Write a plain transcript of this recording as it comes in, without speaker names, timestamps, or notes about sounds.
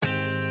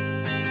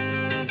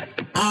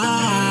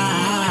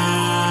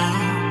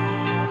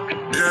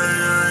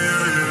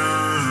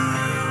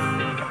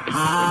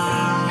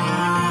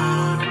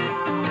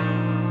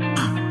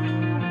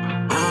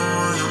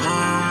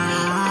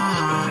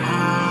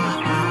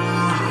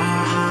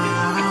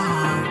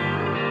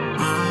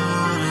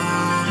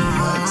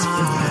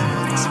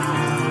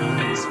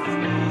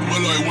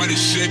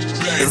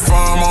If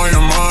I'm on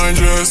your mind,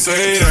 just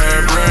say that.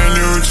 Brand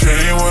new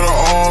chain with an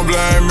all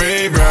black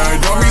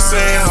Maybach. Don't be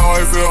saying how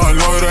I feel, I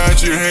know that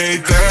you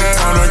hate that.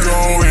 Time to go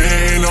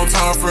in, no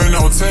time for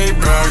no take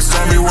backs.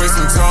 Don't be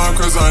wasting time,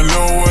 cause I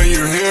know what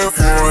you're here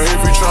for. If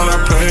you tryna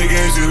play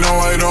games, you know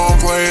I don't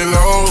play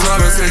low.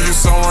 Tryna take you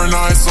somewhere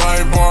nice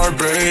like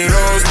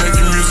Barbados.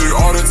 Making music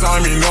all the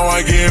time, you know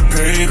I get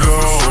paid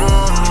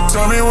though.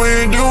 Tell me what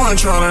you doing,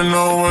 tryna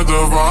know what the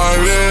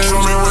vibe is.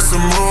 Show me what's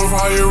the move,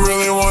 how you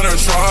really wanna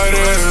try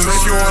this.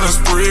 Take you on a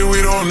spree,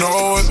 we don't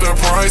know what the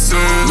price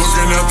is.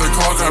 Looking at the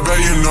clock, I bet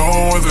you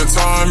know what the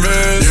time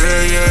is.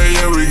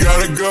 Yeah, we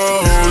gotta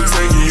go.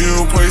 Taking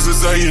you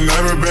places that you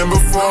never been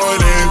before.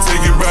 Then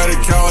take you back to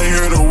Cali,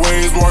 hear the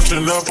waves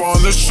washing up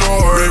on the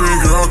shore. Baby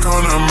girl,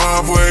 come to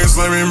my place,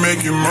 let me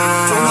make you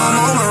mine. From my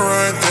moment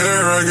right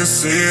there, I can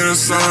see the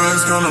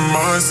signs. Come to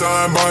my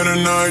side by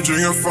the night,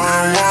 drinking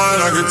fine wine.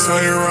 I can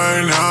tell you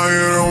right now,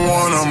 you're the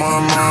one on my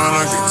mind.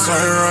 I can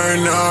tell you right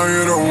now,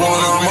 you're the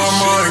one on my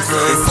mind.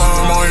 Cause if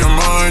I'm on your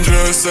mind,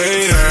 just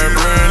say that.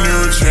 Brand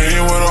new chain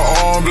with an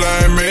all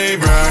black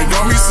Maybach.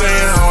 Don't be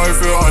saying how I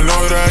feel, I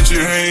know that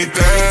you hate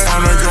that.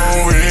 Time to go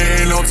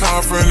in, no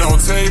time for no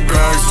take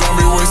backs. Don't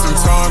be wasting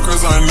time,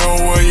 cause I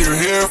know what you're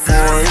here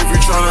for. If you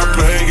tryna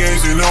play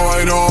games, you know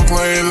I don't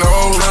play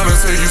low. Tryna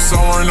take you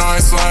somewhere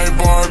nice like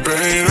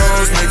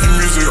Barbados. Making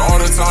music all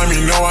the time,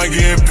 you know I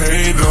get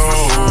paid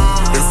though.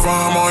 If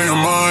I'm on your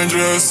mind,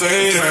 just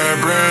say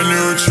that. Brand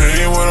new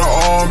chain with an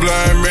all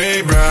black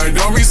Maybach.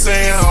 Don't be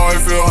saying how I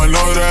feel, I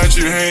know that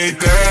you hate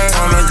that.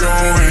 Time to go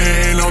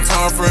in, no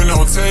time for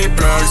no take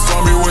backs.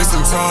 Don't be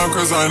wasting time,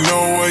 cause I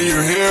know what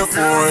you're here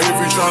for. If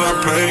you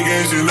tryna play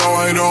games, you know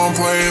I don't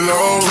play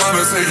low.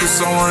 Tryna take you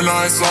somewhere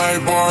nice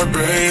like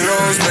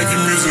Barbados.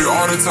 Making music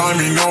all the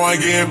time, you know I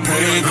get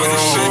paid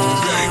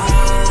though.